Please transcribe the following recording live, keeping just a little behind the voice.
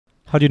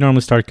How do you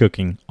normally start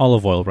cooking?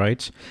 Olive oil,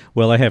 right?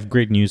 Well, I have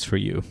great news for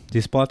you.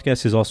 This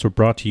podcast is also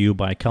brought to you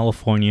by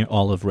California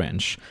Olive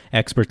Ranch,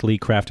 expertly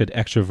crafted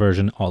extra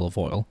virgin olive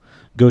oil.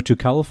 Go to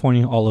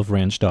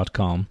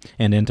californiaoliveranch.com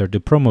and enter the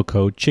promo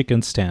code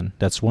CHICKENS10,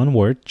 that's one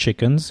word,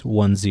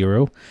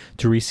 chickens10,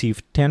 to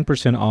receive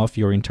 10% off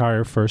your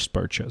entire first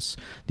purchase.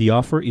 The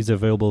offer is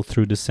available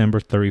through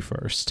December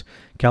 31st.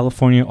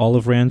 California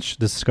Olive Ranch,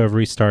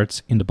 discovery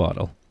starts in the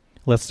bottle.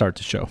 Let's start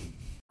the show.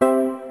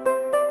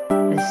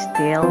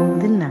 Pastel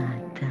de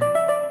nata,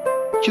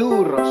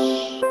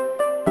 Churros,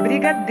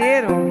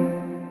 brigadeiro,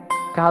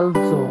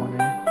 calzone,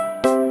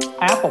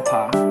 apple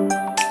pie,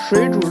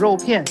 水煮肉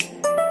片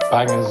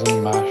Bangers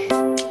and mash,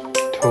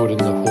 toad in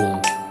the hole.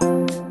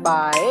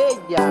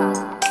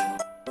 paella,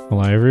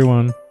 Hello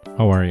everyone,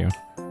 how are you?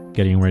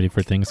 Getting ready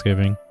for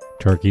Thanksgiving?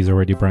 Turkey's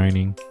already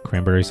brining,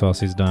 cranberry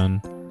sauce is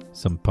done,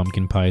 some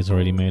pumpkin pie is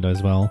already made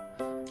as well.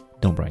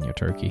 Don't brine your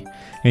turkey.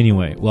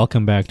 Anyway,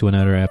 welcome back to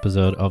another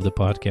episode of the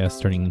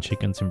podcast Turning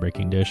Chickens and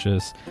Breaking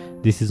Dishes.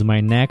 This is my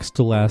next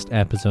to last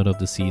episode of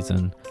the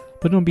season,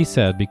 but don't be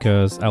sad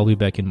because I'll be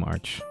back in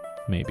March.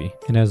 Maybe.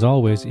 And as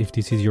always, if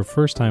this is your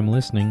first time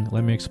listening,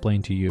 let me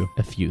explain to you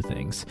a few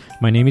things.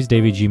 My name is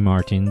David G.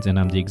 Martins, and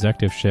I'm the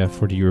executive chef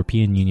for the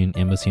European Union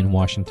Embassy in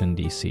Washington,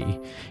 D.C.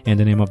 And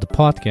the name of the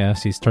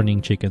podcast is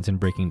Turning Chickens and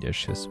Breaking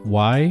Dishes.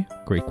 Why?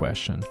 Great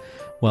question.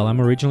 Well,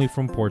 I'm originally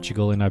from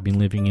Portugal and I've been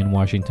living in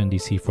Washington,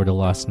 D.C. for the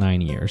last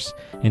 9 years.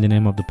 And the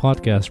name of the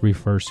podcast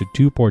refers to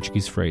two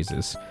Portuguese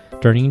phrases.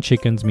 Turning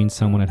chickens means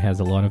someone that has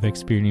a lot of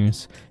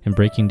experience, and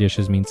breaking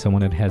dishes means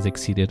someone that has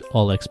exceeded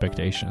all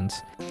expectations.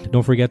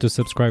 Don't forget to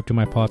subscribe to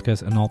my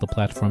podcast on all the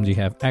platforms you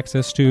have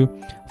access to.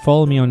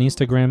 Follow me on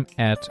Instagram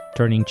at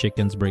Turning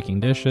Chickens Breaking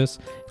Dishes.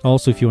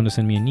 Also, if you want to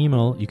send me an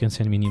email, you can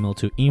send me an email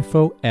to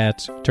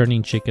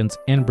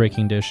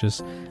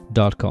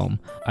info@turningchickensandbreakingdishes.com.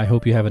 I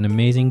hope you have an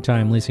amazing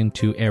time listening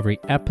to every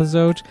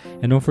episode.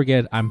 And don't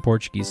forget, I'm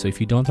Portuguese, so if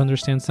you don't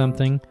understand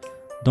something,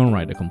 don't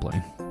write a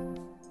complaint.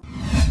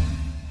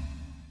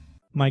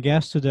 My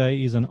guest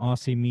today is an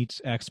Aussie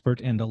meats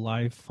expert and a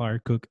live fire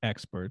cook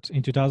expert.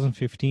 In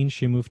 2015,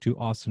 she moved to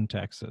Austin,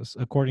 Texas.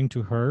 According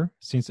to her,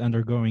 since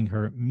undergoing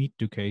her meat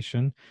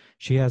education,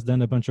 she has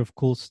done a bunch of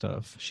cool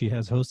stuff. She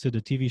has hosted a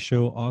TV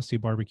show,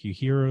 Aussie Barbecue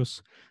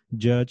Heroes,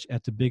 judged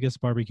at the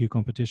biggest barbecue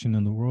competition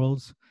in the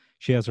world.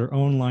 She has her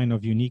own line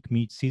of unique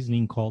meat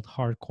seasoning called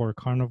Hardcore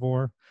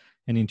Carnivore.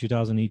 And in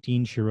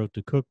 2018, she wrote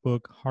the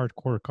cookbook,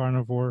 Hardcore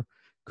Carnivore,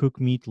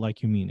 Cook Meat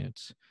Like You Mean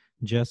It.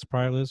 Jess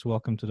Prylis,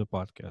 welcome to the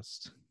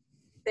podcast.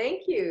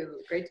 Thank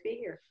you. Great to be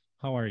here.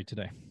 How are you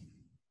today?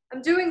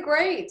 I'm doing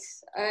great.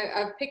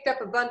 I've picked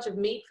up a bunch of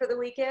meat for the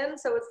weekend,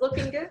 so it's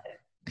looking good.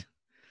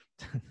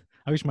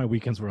 I wish my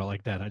weekends were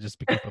like that. I just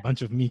pick up a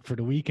bunch of meat for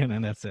the weekend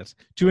and that's it.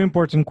 Two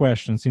important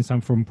questions since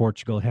I'm from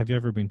Portugal. Have you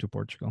ever been to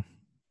Portugal?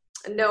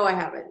 No, I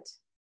haven't.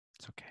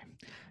 It's okay.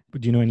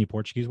 But do you know any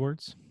Portuguese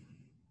words?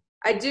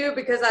 I do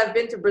because I've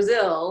been to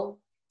Brazil.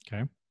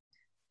 Okay.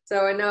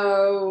 So I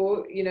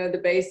know, the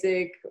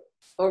basic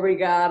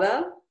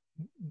obrigada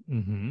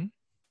Mm-hmm.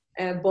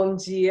 and bom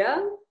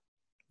dia.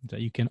 That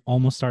you can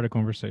almost start a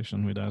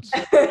conversation with that.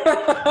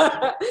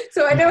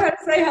 So I know how to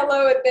say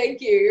hello and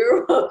thank you.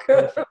 You're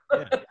welcome.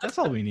 Yeah, that's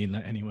all we need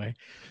anyway.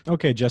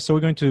 Okay, Jess, so we're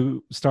going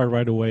to start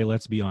right away.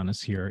 Let's be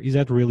honest here. Is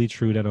that really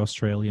true that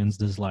Australians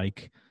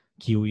dislike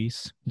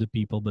kiwis, the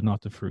people, but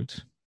not the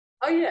fruit?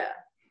 Oh, yeah,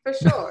 for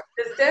sure.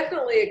 There's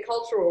definitely a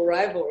cultural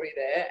rivalry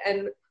there.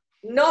 And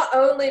not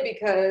only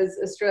because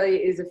Australia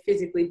is a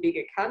physically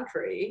bigger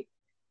country,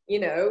 we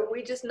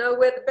just know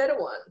we're the better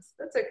ones.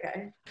 That's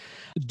okay.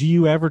 Do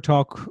you ever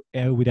talk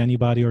with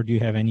anybody, or do you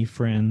have any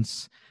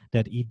friends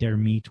that eat their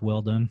meat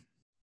well done?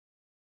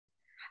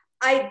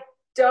 I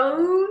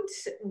don't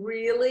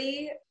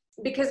really,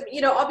 because,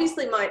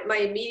 obviously my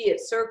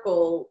immediate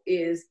circle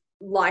is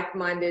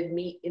like-minded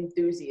meat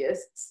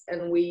enthusiasts,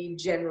 and we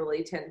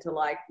generally tend to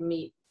like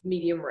meat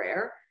medium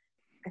rare.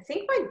 I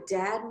think my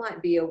dad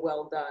might be a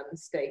well-done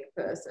steak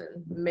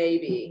person,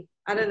 maybe.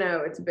 I don't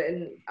know.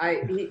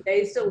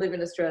 They still live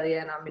in Australia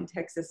and I'm in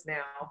Texas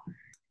now.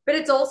 But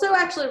it's also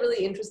actually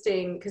really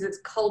interesting because it's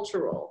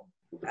cultural.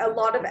 A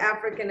lot of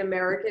African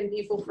American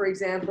people, for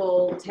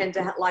example, tend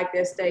to like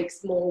their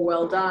steaks more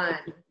well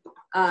done.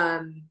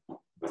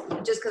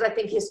 Just because I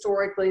think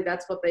historically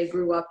that's what they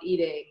grew up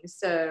eating.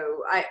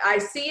 So I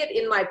see it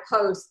in my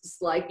posts,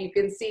 like you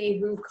can see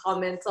who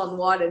comments on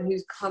what and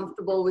who's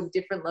comfortable with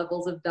different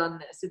levels of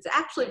doneness. It's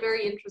actually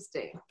very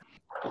interesting.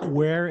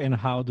 Where and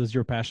how does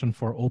your passion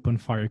for open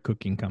fire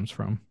cooking comes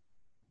from?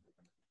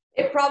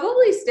 It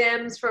probably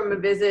stems from a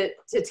visit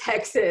to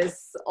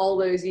Texas all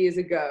those years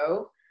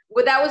ago.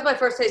 Well, that was my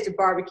first taste of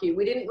barbecue.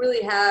 We didn't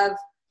really have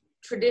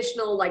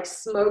traditional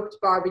smoked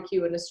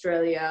barbecue in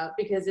Australia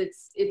because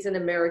it's an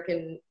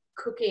American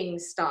cooking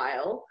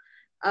style.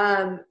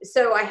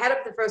 So I had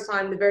it the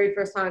very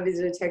first time I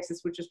visited Texas,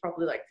 which was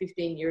probably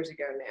 15 years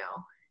ago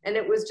now. And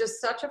it was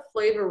just such a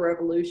flavor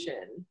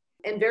revolution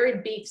and very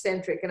beef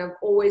centric. And I've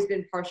always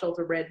been partial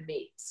to red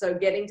meat. So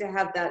getting to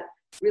have that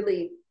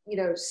really,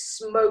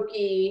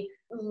 smoky,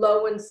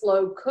 low and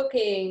slow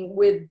cooking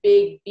with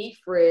big beef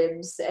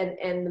ribs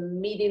and the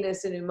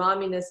meatiness and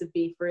umaminess of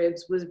beef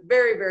ribs was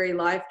very, very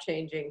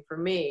life-changing for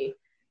me.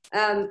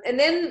 And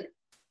then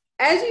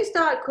as you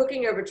start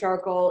cooking over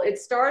charcoal, it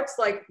starts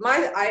like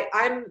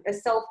I'm a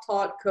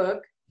self-taught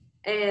cook,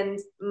 and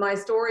my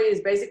story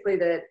is basically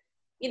that,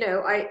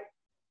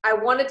 I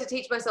wanted to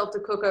teach myself to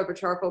cook over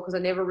charcoal because I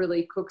never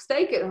really cooked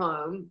steak at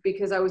home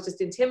because I was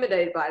just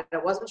intimidated by it. I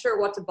wasn't sure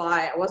what to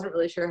buy. I wasn't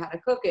really sure how to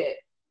cook it.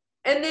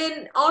 And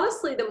then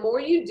honestly, the more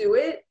you do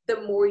it,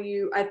 the more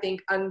you, I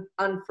think,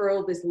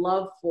 unfurl this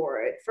love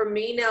for it. For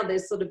me now,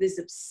 there's sort of this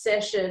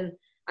obsession.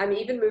 I'm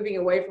even moving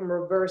away from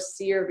reverse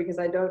sear because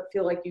I don't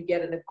feel like you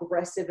get an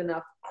aggressive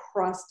enough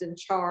crust and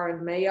char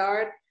and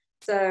Maillard.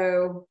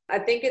 So I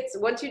think it's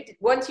once you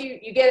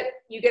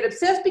get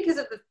obsessed because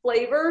of the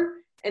flavor,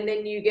 and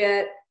then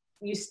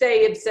you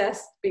stay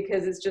obsessed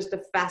because it's just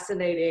a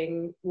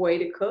fascinating way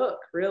to cook,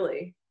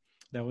 really.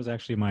 That was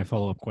actually my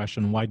follow-up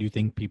question. Why do you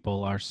think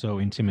people are so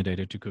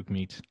intimidated to cook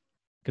meat?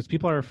 Because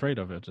people are afraid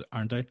of it,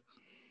 aren't they?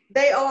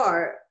 They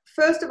are.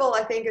 First of all,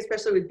 I think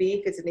especially with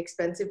beef, it's an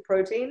expensive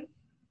protein.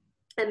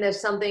 And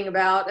there's something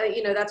about,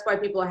 that's why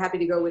people are happy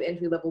to go with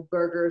entry-level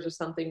burgers or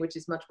something, which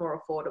is much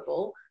more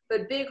affordable.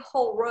 But big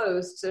whole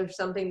roasts are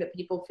something that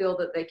people feel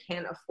that they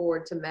can't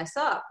afford to mess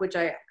up, which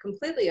I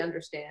completely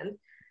understand.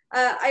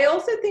 I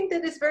also think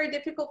that it's very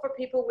difficult for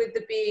people with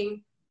the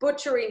being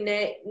butchery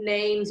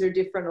names are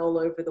different all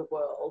over the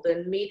world,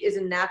 and meat is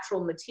a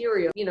natural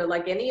material.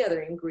 Like any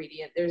other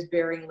ingredient, there's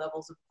varying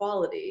levels of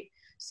quality.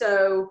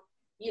 So,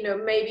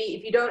 maybe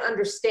if you don't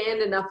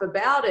understand enough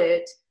about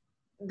it,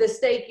 the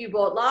steak you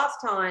bought last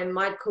time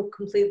might cook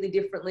completely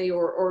differently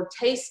or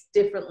taste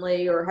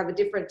differently or have a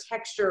different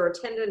texture or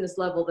tenderness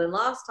level than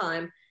last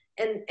time.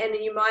 And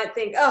you might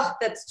think, oh,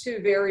 that's too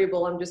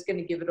variable, I'm just going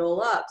to give it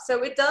all up.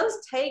 So it does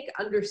take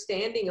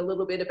understanding a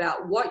little bit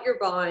about what you're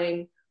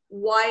buying,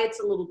 why it's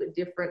a little bit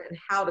different, and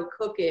how to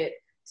cook it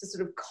to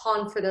sort of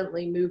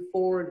confidently move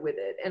forward with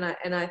it. And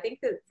I think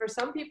that for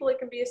some people it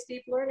can be a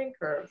steep learning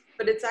curve,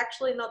 but it's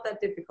actually not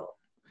that difficult.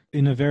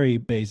 In a very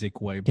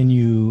basic way, can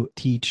you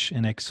teach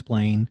and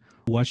explain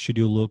what should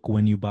you look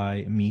when you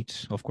buy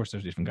meat? Of course,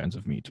 there's different kinds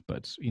of meat,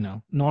 but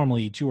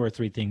normally 2 or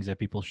 3 things that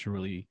people should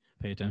really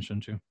pay attention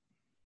to.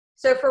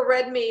 So for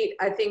red meat,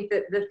 I think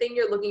that the thing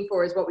you're looking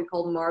for is what we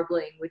call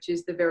marbling, which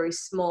is the very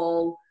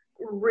small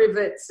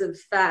rivets of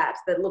fat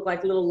that look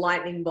like little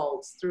lightning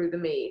bolts through the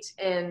meat.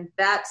 And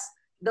that's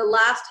the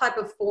last type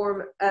of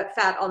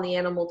fat on the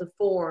animal to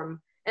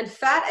form. And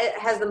fat, it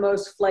has the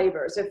most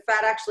flavor. So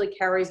fat actually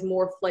carries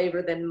more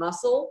flavor than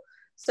muscle.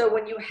 So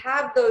when you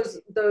have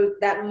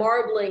that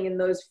marbling and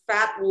those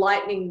fat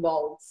lightning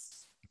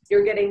bolts,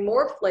 you're getting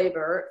more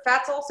flavor.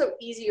 Fat's also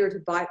easier to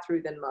bite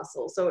through than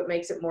muscle, so it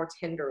makes it more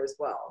tender as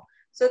well.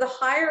 So the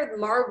higher the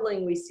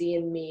marbling we see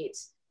in meat,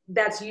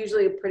 that's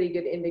usually a pretty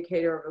good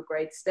indicator of a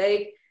great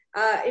steak.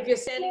 If you're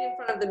standing in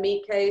front of the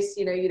meat case,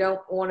 you don't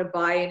want to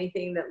buy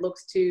anything that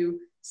looks too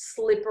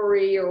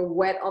slippery or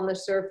wet on the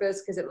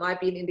surface, because it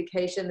might be an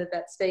indication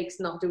that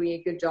steak's not doing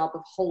a good job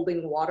of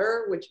holding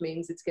water, which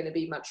means it's going to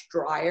be much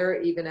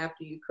drier even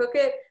after you cook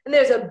it. And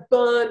there's a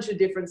bunch of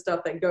different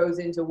stuff that goes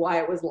into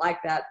why it was like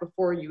that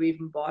before you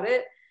even bought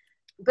it.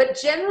 But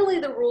generally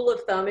the rule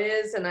of thumb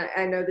is, and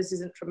I know this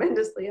isn't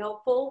tremendously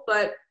helpful,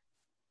 but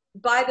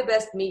buy the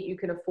best meat you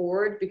can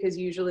afford, because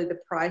usually the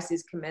price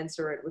is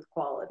commensurate with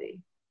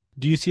quality.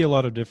 Do you see a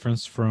lot of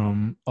difference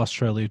from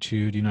Australia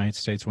to the United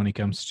States when it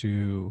comes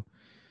to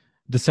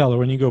the seller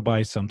when you go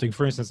buy something?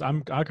 For instance,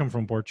 I come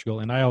from Portugal,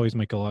 and I always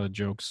make a lot of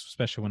jokes,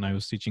 especially when I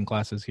was teaching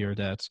classes here,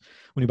 that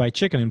when you buy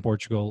chicken in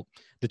Portugal,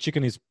 the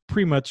chicken is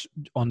pretty much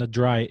on the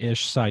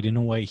dry-ish side in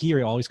a way. Here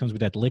it always comes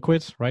with that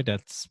liquid, right?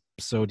 That's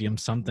sodium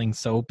something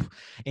soap,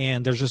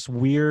 and there's just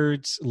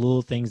weird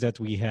little things that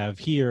we have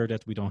here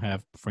that we don't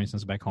have, for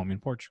instance, back home in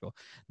Portugal.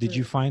 Did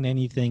you find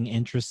anything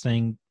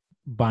interesting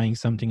buying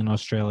something in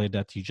Australia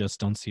that you just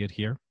don't see it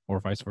here,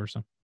 or vice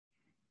versa?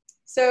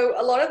 So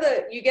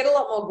you get a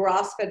lot more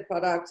grass-fed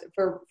product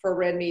for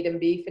red meat and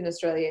beef in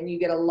Australia, and you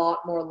get a lot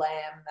more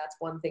lamb. That's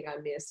one thing I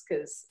miss,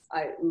 because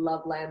I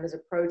love lamb as a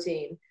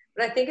protein.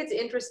 But I think it's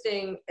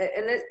interesting,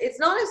 and it's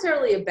not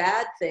necessarily a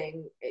bad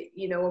thing.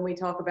 When we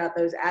talk about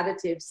those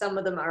additives, some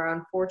of them are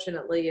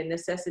unfortunately a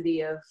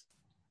necessity of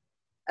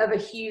a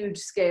huge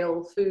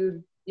scale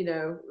food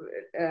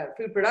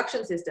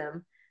production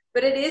system.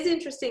 But it is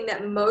interesting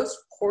that most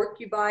pork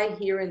you buy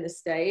here in the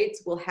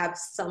States will have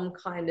some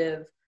kind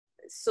of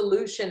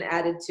solution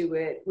added to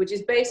it, which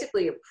is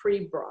basically a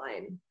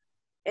pre-brine.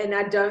 And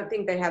I don't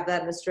think they have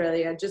that in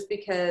Australia, just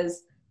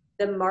because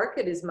the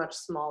market is much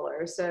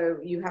smaller. So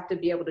you have to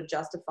be able to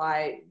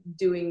justify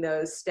doing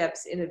those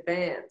steps in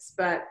advance.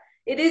 But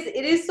it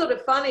is sort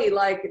of funny,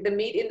 like the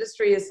meat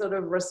industry has sort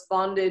of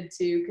responded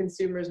to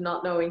consumers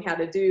not knowing how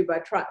to do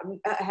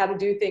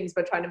things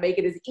by trying to make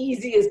it as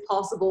easy as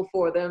possible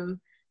for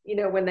them,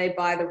 when they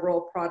buy the raw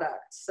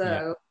product. So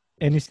yeah.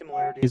 Any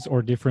similarities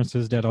or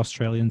differences that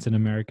Australians and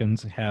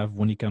Americans have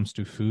when it comes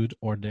to food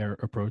or their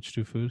approach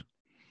to food?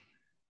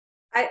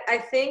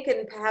 I think,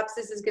 and perhaps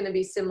this is going to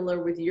be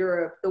similar with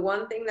Europe, the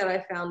one thing that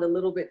I found a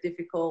little bit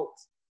difficult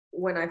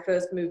when I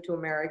first moved to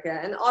America,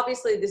 and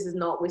obviously this is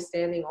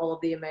notwithstanding all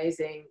of the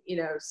amazing,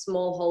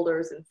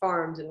 smallholders and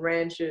farms and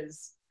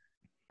ranches,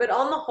 but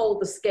on the whole,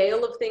 the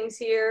scale of things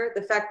here,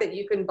 the fact that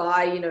you can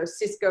buy,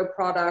 Cisco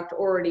product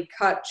already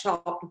cut,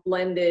 chopped,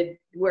 blended,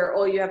 where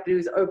all you have to do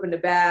is open a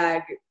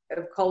bag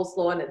of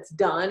coleslaw and it's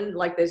done.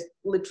 Like there's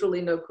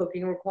literally no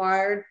cooking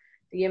required.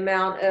 The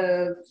amount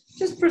of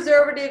just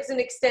preservatives and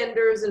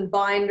extenders and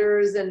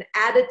binders and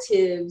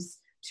additives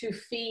to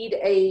feed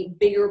a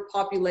bigger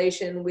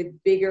population with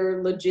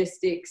bigger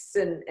logistics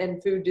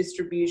and food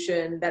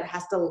distribution that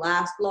has to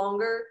last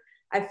longer.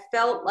 I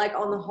felt like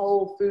on the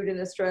whole, food in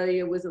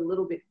Australia was a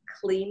little bit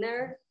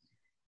cleaner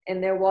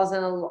and there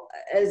wasn't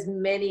as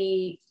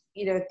many,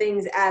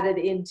 things added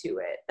into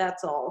it.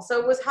 That's all. So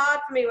it was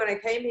hard for me when I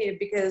came here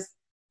because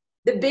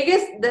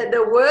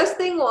the worst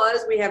thing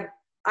was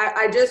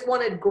I just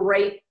wanted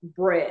great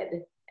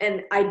bread.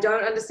 And I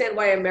don't understand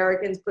why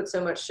Americans put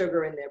so much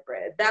sugar in their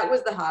bread. That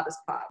was the hardest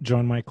part.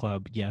 Join my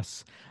club.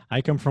 Yes.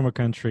 I come from a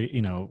country,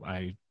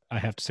 I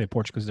have to say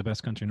Portugal is the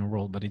best country in the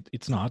world, but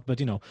it's not.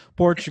 But,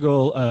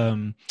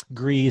 Portugal,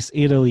 Greece,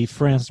 Italy,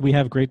 France, we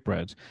have great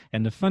bread.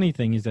 And the funny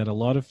thing is that a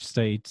lot of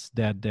states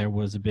that there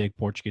was a big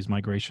Portuguese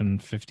migration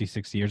 50,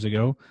 60 years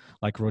ago,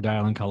 like Rhode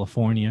Island,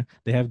 California,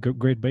 they have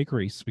great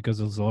bakeries because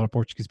there's a lot of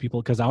Portuguese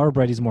people. Because our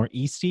bread is more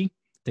Easty,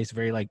 tastes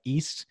very like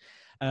East.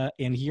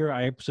 And here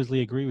I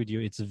absolutely agree with you.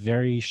 It's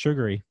very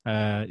sugary.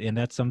 And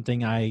that's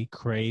something I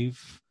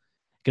crave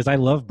because I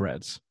love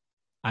breads.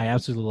 I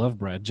absolutely love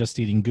bread, just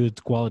eating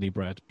good quality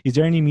bread. Is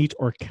there any meat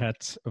or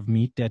cut of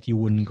meat that you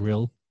wouldn't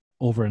grill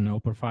over an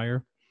open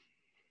fire?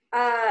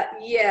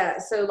 Yeah.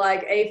 So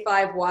like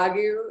A5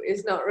 Wagyu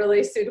is not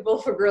really suitable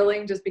for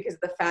grilling just because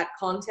of the fat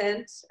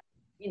content.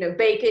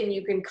 Bacon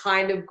you can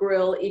kind of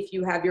grill if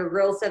you have your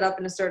grill set up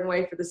in a certain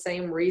way for the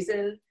same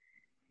reason.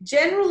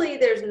 Generally,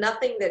 there's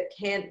nothing that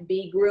can't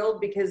be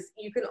grilled because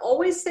you can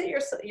always set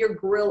your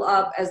grill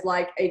up as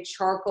like a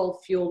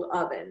charcoal fueled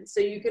oven. So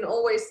you can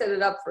always set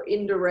it up for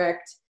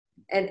indirect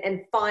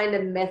and find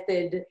a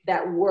method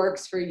that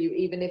works for you,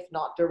 even if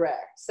not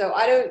direct. So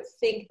I don't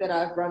think that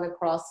I've run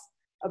across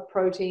a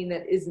protein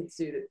that isn't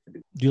suited for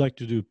the. Do you like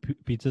to do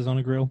pizzas on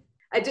a grill?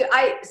 I do.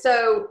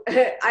 So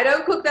I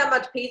don't cook that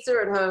much pizza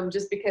at home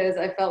just because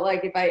I felt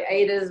like if I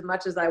ate as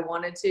much as I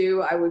wanted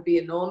to, I would be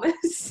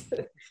enormous.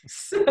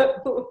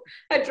 So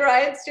I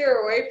try and steer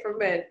away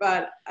from it.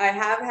 But I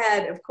have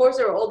had, of course,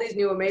 there are all these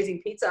new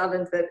amazing pizza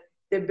ovens that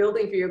they're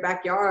building for your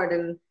backyard,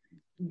 and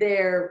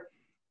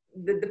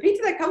the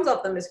pizza that comes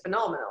off them is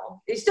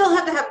phenomenal. You still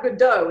have to have good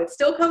dough. It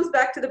still comes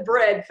back to the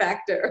bread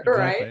factor,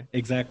 right?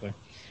 Exactly.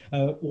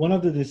 One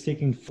of the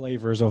distinct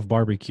flavors of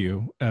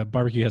barbecue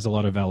has a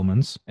lot of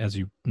elements, as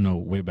you know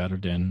way better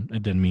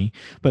than me.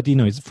 But,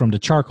 it's from the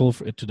charcoal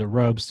to the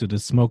rubs to the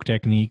smoke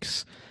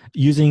techniques.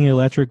 Using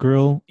electric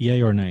grill,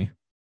 yay or nay?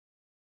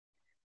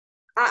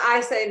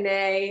 I say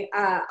nay.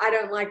 I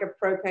don't like a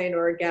propane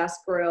or a gas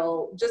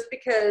grill just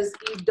because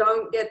you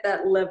don't get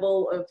that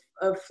level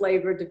of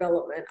flavor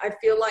development. I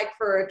feel like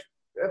for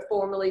a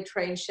formerly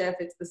trained chef,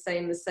 it's the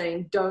same as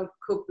saying don't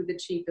cook with the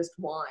cheapest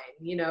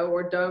wine,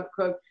 or don't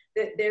cook.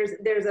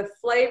 There's a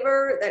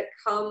flavor that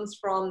comes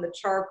from the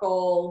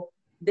charcoal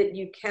that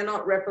you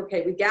cannot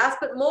replicate with gas,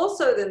 but more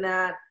so than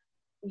that,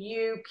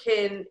 you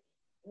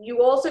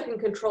also can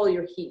control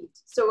your heat.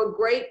 So a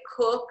great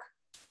cook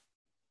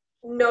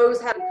knows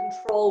how to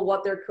control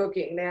what they're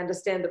cooking. They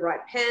understand the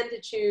right pan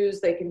to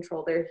choose. They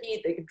control their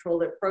heat. They control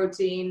their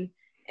protein.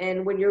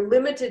 And when you're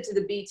limited to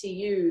the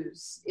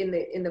BTUs in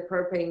the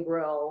propane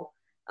grill,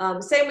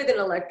 same with an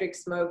electric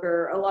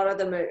smoker, a lot of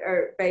them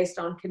are based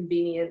on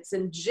convenience.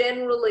 And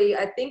generally,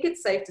 I think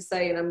it's safe to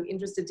say, and I'm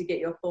interested to get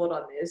your thought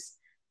on this,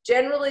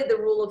 generally the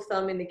rule of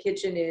thumb in the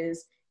kitchen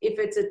is if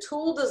it's a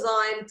tool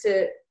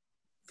designed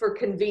for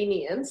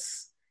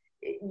convenience,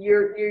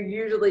 you're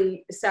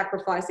usually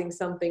sacrificing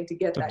something to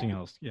get something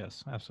else.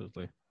 Yes,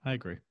 absolutely. I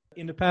agree.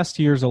 In the past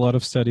years, a lot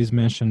of studies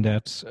mentioned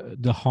that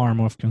the harm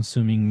of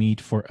consuming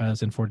meat for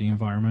us and for the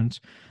environment.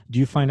 Do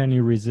you find any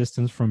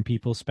resistance from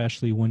people,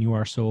 especially when you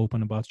are so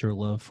open about your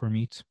love for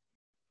meat?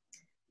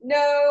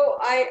 No,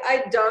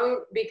 I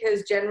don't,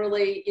 because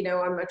generally,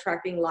 I'm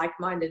attracting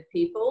like-minded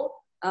people.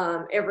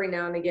 Every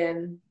now and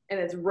again, and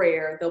it's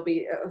rare, there'll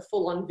be a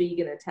full-on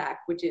vegan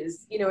attack, which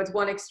is, it's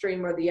one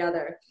extreme or the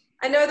other.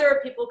 I know there are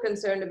people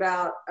concerned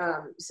about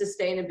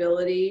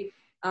sustainability,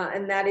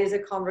 and that is a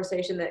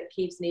conversation that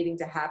keeps needing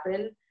to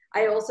happen.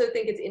 I also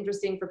think it's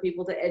interesting for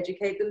people to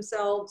educate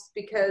themselves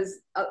because,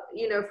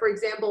 for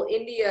example,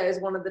 India is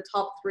one of the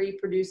top 3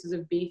 producers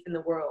of beef in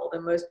the world.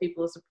 And most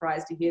people are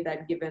surprised to hear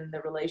that given the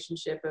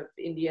relationship of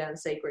India and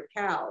sacred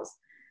cows.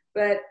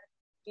 But,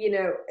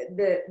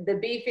 the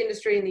beef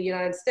industry in the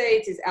United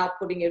States is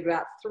outputting at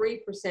about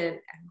 3%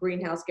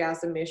 greenhouse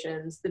gas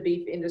emissions. The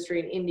beef industry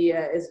in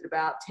India is at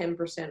about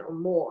 10% or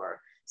more.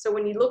 So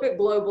when you look at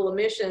global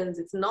emissions,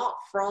 it's not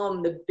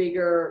from the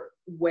bigger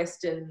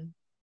Western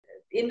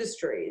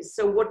industries.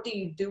 So what do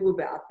you do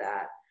about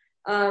that?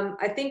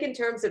 I think in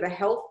terms of a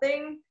health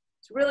thing,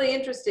 It's really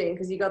interesting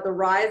because you got the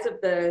rise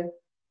of the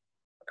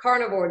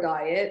carnivore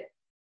diet,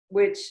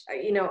 which,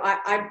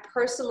 I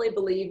personally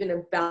believe in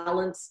a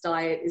balanced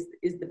diet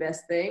is the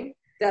best thing.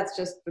 That's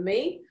just for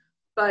me,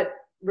 but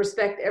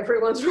respect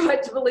everyone's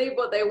right to believe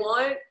what they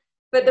want.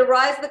 But the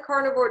rise of the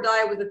carnivore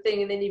diet was a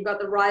thing, and then you've got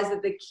the rise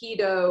of the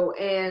keto.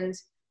 And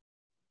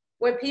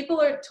when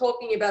people are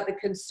talking about the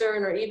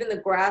concern or even the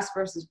grass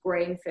versus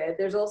grain fed,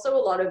 there's also a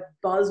lot of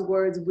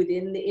buzzwords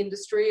within the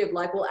industry of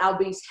like, well, our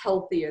beef's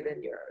healthier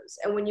than yours.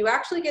 And when you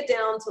actually get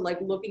down to like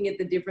looking at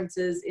the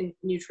differences in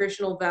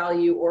nutritional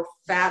value or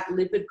fat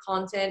lipid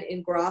content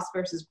in grass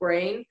versus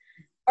grain,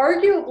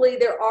 arguably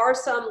there are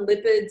some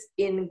lipids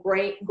in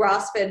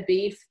grass-fed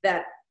beef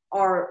that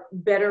are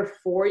better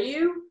for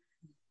you,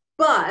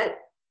 but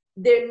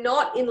they're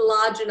not in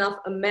large enough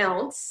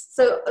amounts.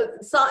 So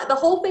the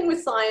whole thing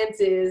with science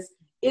is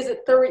it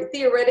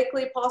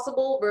theoretically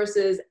possible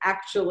versus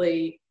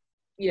actually,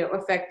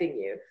 affecting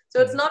you? So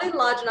it's not in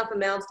large enough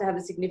amounts to have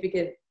a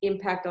significant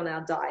impact on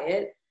our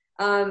diet.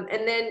 And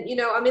then,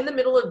 I'm in the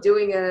middle of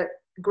doing a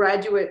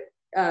graduate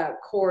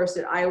course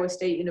at Iowa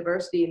State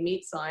University in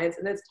meat science,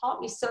 and it's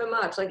taught me so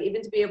much, like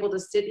even to be able to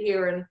sit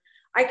here and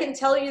I can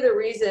tell you the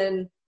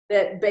reason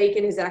that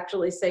bacon is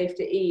actually safe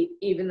to eat,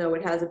 even though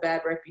it has a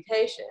bad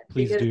reputation.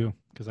 Please do,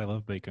 because I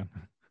love bacon.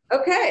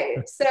 Okay,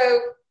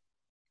 so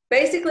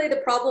basically the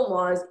problem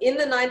was in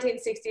the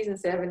 1960s and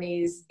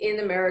 70s in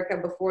America,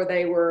 before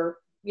they were,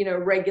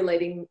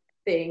 regulating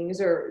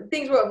things, or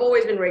things have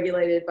always been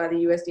regulated by the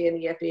USDA and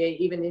the FDA,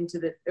 even into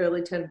the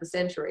early turn of the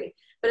century.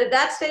 But at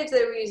that stage,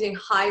 they were using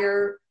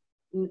higher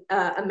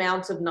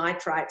amounts of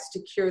nitrites to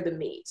cure the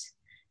meat.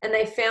 And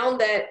they found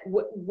that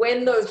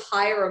when those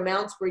higher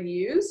amounts were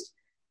used,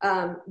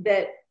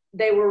 that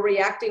they were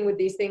reacting with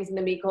these things in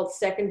the meat called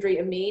secondary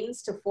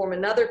amines to form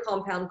another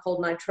compound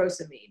called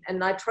nitrosamine.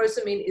 And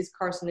nitrosamine is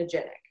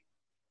carcinogenic.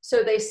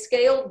 So they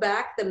scaled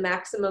back the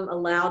maximum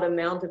allowed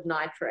amount of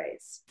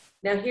nitrates.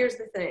 Now, here's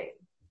the thing.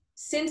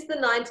 Since the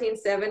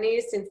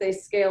 1970s, since they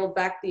scaled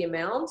back the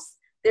amounts,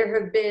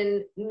 there have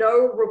been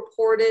no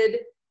reported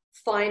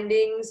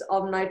findings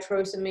of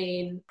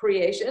nitrosamine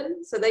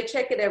creation. So they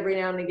check it every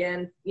now and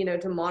again,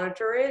 to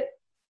monitor it.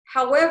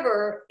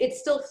 However, it's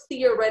still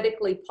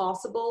theoretically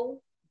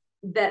possible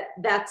that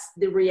that's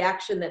the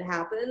reaction that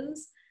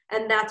happens,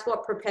 and that's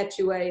what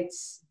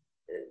perpetuates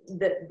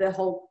the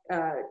whole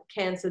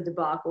cancer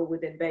debacle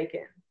within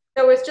bacon.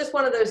 So it's just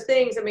one of those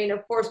things. I mean,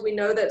 of course, we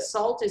know that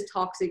salt is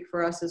toxic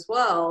for us as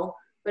well,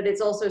 but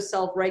it's also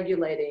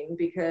self-regulating,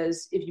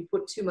 because if you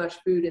put too much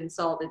food in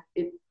salt,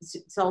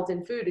 salt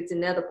in food, it's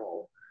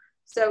inedible.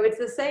 So it's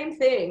the same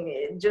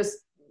thing, just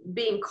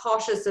being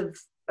cautious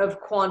of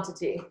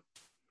quantity.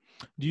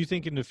 Do you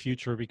think in the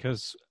future,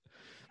 because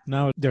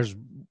now there's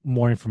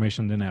more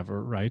information than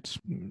ever, right?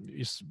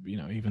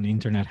 Even the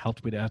internet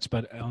helped with that.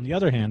 But on the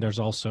other hand, there's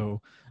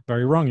also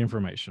very wrong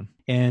information.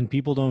 And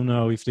people don't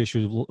know if they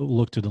should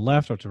look to the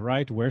left or to the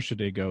right. Where should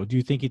they go? Do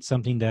you think it's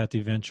something that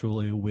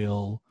eventually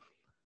will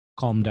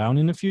calm down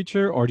in the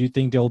future? Or do you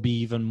think there'll be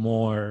even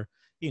more,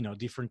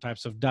 different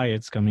types of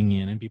diets coming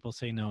in, and people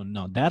say,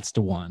 no, that's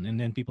the one. And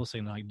then people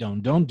say, no,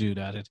 don't do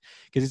that.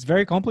 Because it's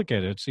very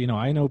complicated. So,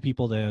 I know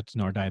people that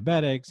are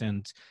diabetics,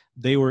 and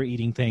they were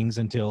eating things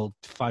until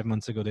 5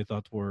 months ago they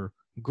thought were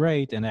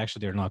great, and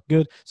actually they're not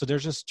good. So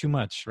there's just too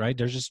much, right?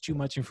 There's just too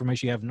much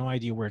information. You have no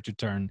idea where to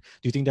turn.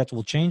 Do you think that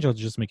will change, or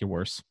just make it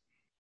worse?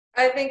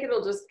 I think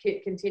it'll just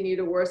continue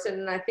to worsen.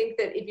 And I think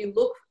that if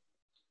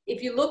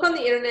you look on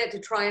the internet to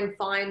try and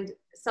find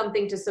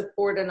something to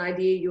support an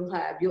idea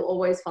you'll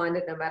always find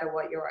it, no matter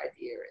what your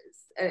idea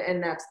is.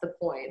 And that's the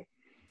point,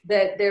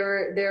 that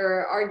there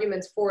are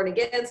arguments for and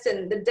against.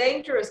 And the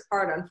dangerous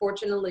part,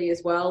 unfortunately,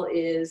 as well,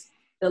 is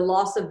the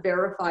loss of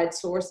verified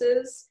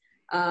sources,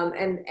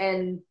 and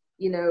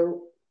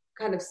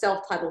kind of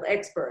self-titled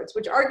experts,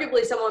 which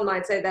arguably someone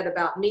might say that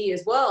about me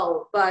as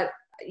well. But,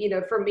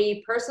 for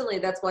me personally,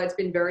 that's why it's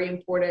been very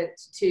important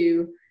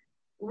to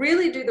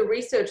really do the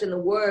research and the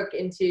work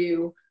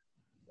into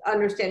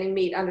understanding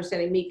meat,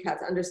 understanding meat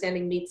cuts,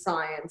 understanding meat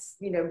science.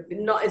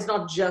 It's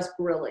not just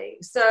grilling.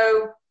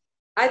 So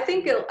I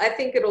think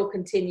it'll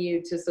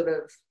continue to sort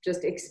of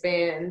just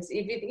expand.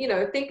 If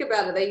you think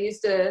about it, they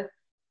used to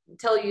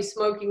tell you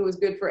smoking was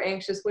good for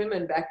anxious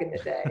women back in the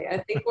day. I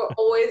think we're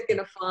always going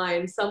to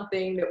find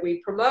something that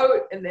we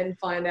promote and then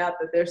find out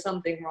that there's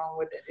something wrong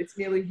with it. It's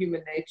nearly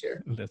human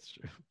nature. That's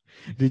true.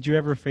 Did you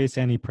ever face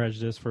any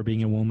prejudice for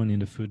being a woman in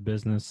the food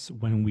business,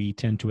 when we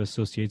tend to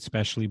associate,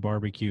 especially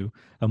barbecue,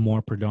 a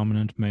more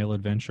predominant male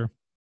adventure?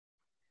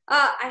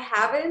 I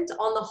haven't.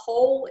 On the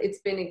whole, it's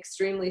been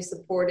extremely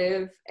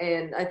supportive.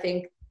 And I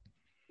think,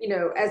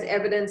 as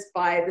evidenced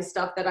by the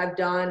stuff that I've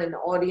done and the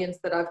audience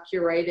that I've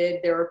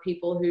curated, there are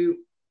people who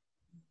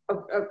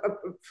are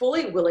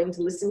fully willing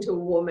to listen to a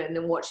woman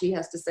and what she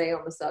has to say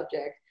on the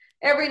subject.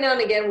 Every now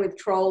and again with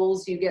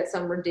trolls, you get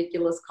some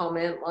ridiculous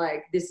comment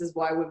like, this is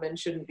why women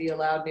shouldn't be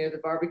allowed near the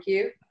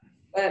barbecue.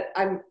 But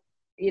I'm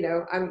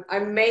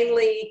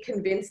mainly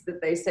convinced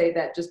that they say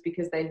that just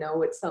because they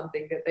know it's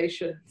something that they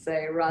shouldn't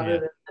say, rather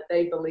than that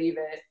they believe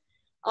it.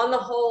 on the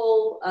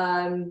whole,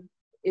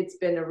 it's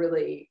been a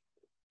really,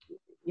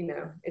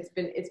 it's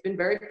been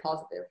very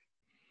positive.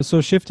 So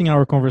shifting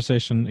our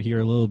conversation here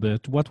a little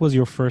bit, what was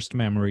your first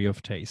memory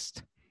of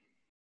taste?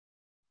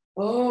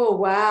 Oh,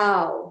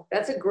 wow.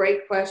 That's a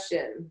great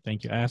question.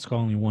 Thank you. I ask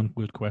only one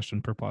good question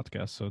per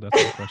podcast, so that's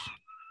my question.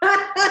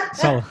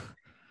 So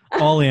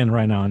all in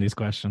right now on this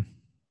question.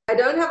 I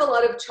don't have a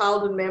lot of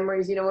childhood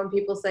memories, when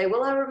people say,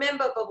 well, I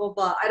remember blah, blah,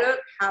 blah. I don't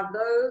have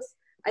those.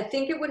 I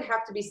think it would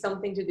have to be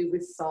something to do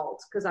with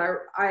salt, because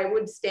I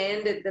would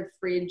stand at the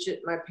fridge at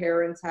my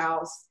parents'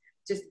 house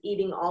just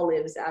eating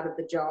olives out of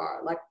the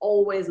jar. Like,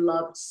 always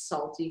loved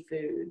salty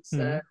food.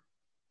 So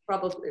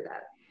probably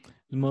that.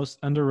 The most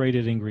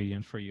underrated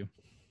ingredient for you?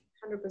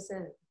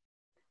 100%.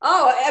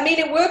 Oh, I mean,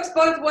 it works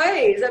both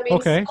ways. I mean,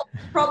 okay. Salt's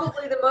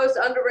probably the most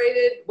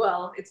underrated.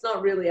 Well, it's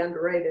not really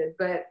underrated,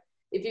 but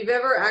if you've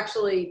ever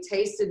actually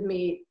tasted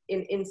meat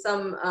in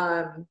some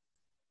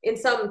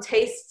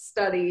taste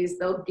studies,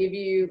 they'll give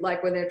you,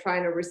 like when they're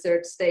trying to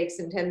research steaks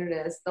and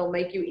tenderness, they'll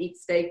make you eat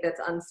steak that's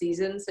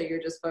unseasoned, so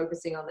you're just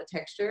focusing on the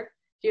texture.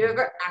 If you've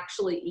ever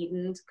actually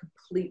eaten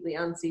completely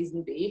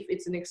unseasoned beef,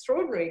 it's an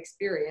extraordinary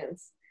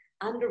experience.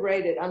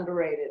 Underrated.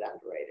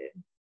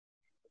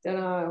 Don't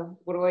know.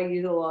 What do I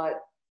use a lot?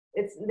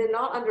 They're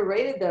not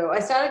underrated though. I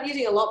started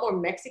using a lot more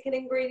Mexican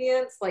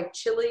ingredients like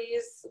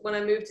chilies when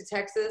I moved to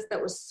Texas.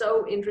 That was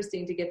so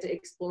interesting to get to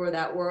explore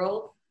that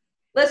world.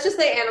 Let's just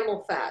say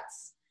animal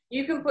fats.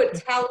 You can put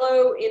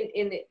tallow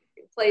in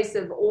place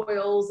of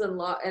oils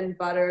and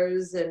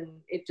butters, and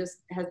it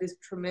just has this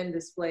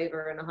tremendous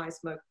flavor and a high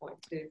smoke point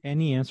too.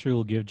 Any answer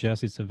you'll give,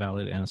 Jess, it's a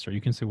valid answer.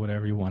 You can say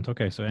whatever you want.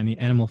 Okay, so any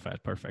animal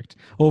fat, perfect.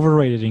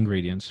 Overrated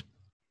ingredients.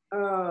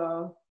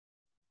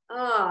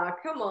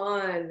 Come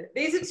on.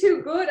 These are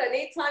too good. I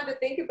need time to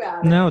think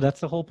about it. No,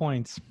 that's the whole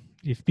point.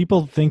 If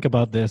people think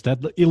about this, that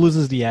it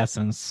loses the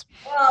essence.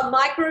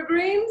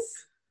 Microgreens?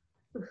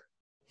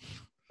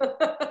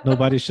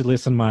 Nobody should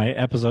listen to my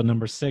episode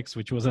number 6,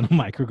 which was on a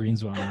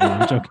microgreens one. No,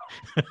 I'm joking.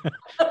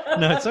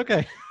 No, it's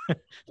okay.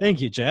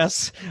 Thank you,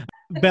 Jess.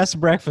 Best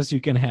breakfast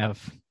you can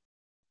have.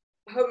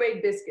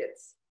 Homemade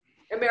biscuits.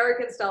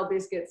 American style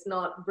biscuits,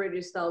 not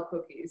British style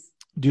cookies.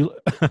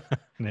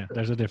 Yeah,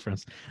 there's a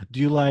difference. Do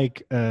you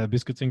like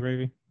biscuits and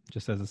gravy?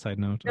 Just as a side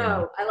note.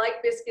 No, I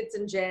like biscuits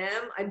and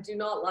jam. I do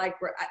not like,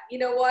 you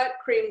know what?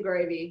 Cream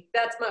gravy.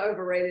 That's my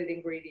overrated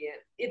ingredient.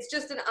 It's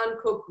just an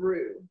uncooked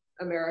roux,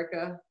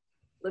 America.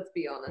 Let's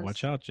be honest.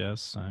 Watch out,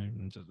 Jess. Okay.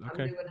 I'm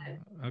doing it.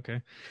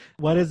 Okay.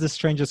 What is the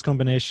strangest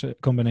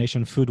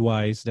combination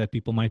food-wise that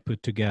people might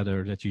put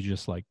together that you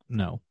just like,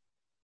 no?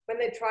 When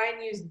they try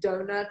and use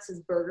donuts as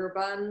burger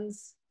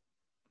buns.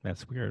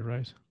 That's weird,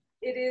 right?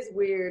 It is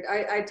weird.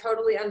 I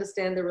totally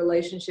understand the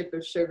relationship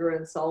of sugar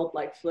and salt,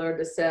 like fleur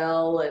de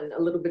sel and a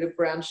little bit of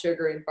brown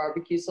sugar in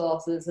barbecue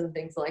sauces and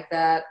things like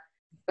that.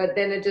 But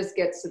then it just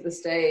gets to the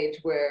stage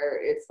where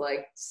it's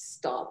like,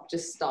 stop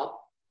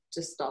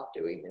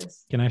doing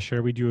this. Can I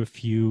share with you a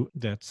few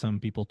that some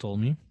people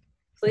told me?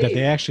 Please. That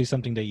they actually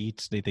something they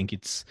eat, they think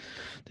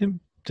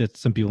that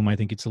some people might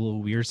think it's a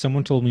little weird.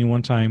 Someone told me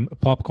one time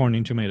popcorn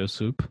in tomato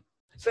soup.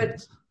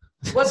 But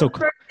what's the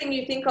first thing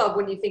you think of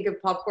when you think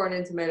of popcorn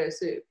and tomato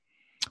soup?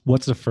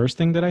 What's the first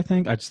thing that I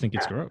think? I just think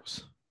it's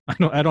gross.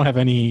 I don't have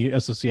any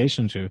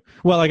association to.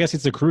 Well, I guess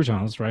it's the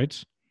croutons,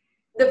 right?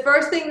 The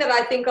first thing that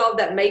I think of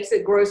that makes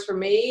it gross for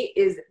me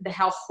is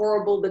how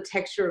horrible the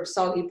texture of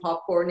soggy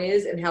popcorn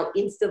is and how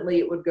instantly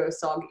it would go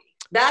soggy.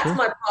 That's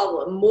my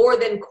problem, more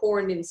than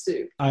corn in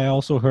soup. I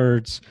also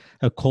heard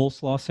a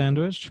coleslaw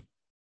sandwich.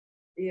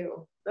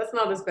 Ew, that's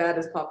not as bad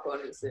as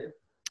popcorn in soup.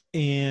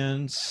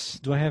 And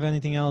do I have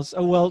anything else?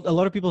 Oh, well, a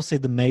lot of people say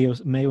the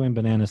mayo and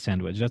banana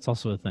sandwich. That's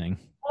also a thing.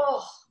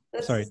 Oh,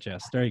 sorry,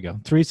 Jess. There you go.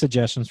 3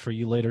 suggestions for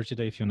you later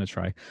today if you want to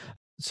try.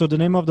 So the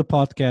name of the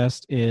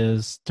podcast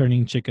is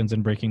Turning Chickens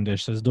and Breaking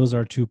Dishes. Those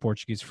are 2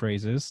 Portuguese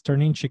phrases.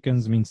 Turning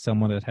chickens means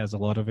someone that has a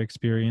lot of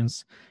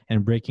experience,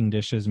 and breaking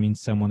dishes means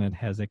someone that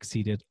has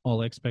exceeded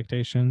all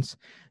expectations.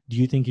 Do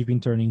you think you've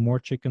been turning more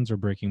chickens or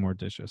breaking more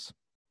dishes?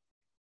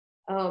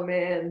 Oh,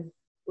 man.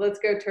 Let's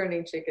go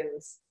turning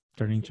chickens.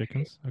 Turning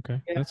chickens?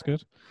 Okay, yeah. That's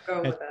good.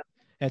 Go with that.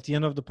 At the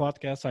end of the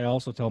podcast, I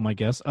also tell my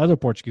guests other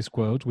Portuguese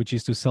quote, which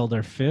is to sell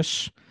their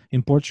fish.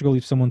 In Portugal,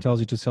 if someone tells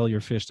you to sell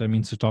your fish, that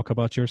means to talk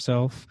about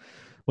yourself.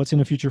 What's in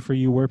the future for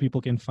you? Where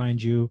people can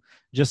find you?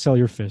 Just sell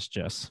your fish,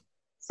 Jess.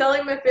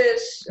 Selling my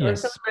fish, or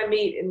selling my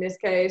meat in this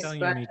case. Selling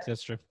your meat,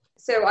 that's true.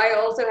 So I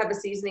also have a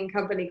seasoning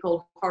company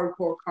called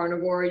Hardcore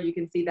Carnivore. You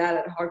can see that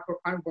at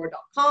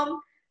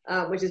hardcorecarnivore.com,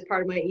 which is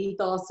part of my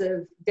ethos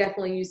of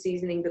definitely use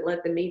seasoning to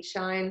let the meat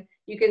shine.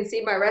 You can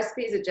see my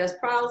recipes at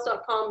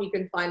jesspriles.com. You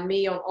can find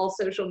me on all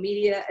social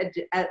media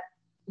at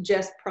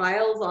Jess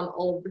Priles on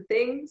all of the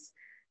things,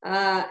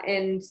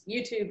 and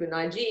YouTube and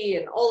IG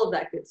and all of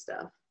that good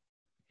stuff.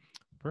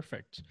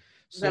 Perfect.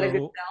 Is that a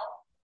good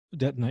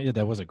sell?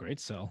 That was a great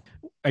sell.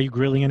 Are you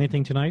grilling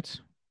anything tonight?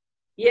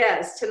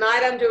 Yes.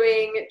 Tonight I'm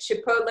doing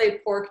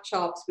chipotle pork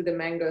chops with a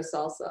mango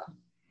salsa.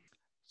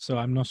 So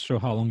I'm not sure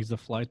how long is the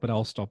flight, but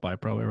I'll stop by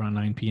probably around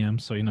 9 p.m.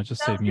 So,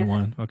 just save me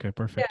one. Okay,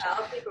 perfect. Yeah,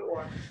 I'll keep it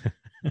warm.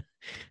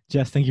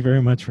 Jess, thank you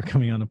very much for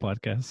coming on the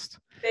podcast.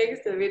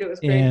 Thanks, David. It was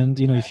great. And,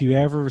 if you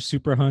ever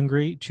super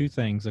hungry, 2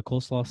 things, a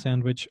coleslaw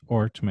sandwich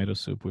or tomato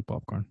soup with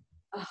popcorn.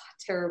 Oh,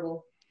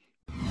 terrible.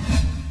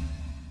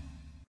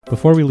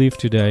 Before we leave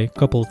today,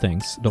 couple of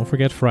things. Don't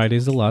forget Friday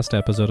is the last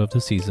episode of the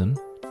season.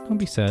 Don't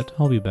be sad,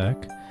 I'll be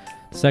back.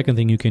 The second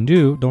thing you can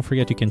do, don't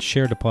forget you can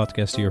share the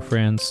podcast to your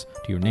friends,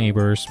 to your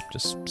neighbors.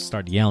 Just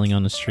start yelling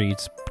on the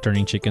streets,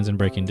 turning chickens and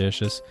breaking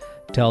dishes.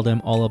 Tell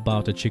them all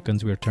about the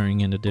chickens we're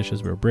turning and the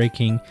dishes we're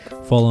breaking.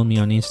 Follow me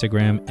on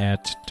Instagram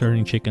at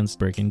Turning Chickens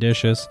Breaking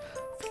Dishes.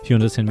 If you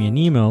want to send me an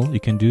email, you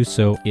can do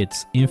so.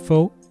 It's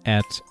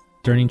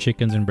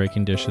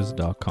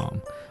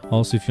info@turningchickensandbreakingdishes.com.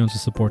 Also, if you want to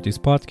support these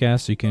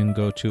podcasts, you can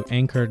go to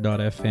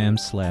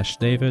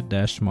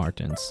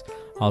anchor.fm/David-Martins.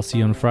 I'll see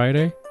you on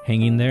Friday.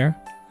 Hang in there.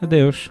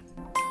 Adeus.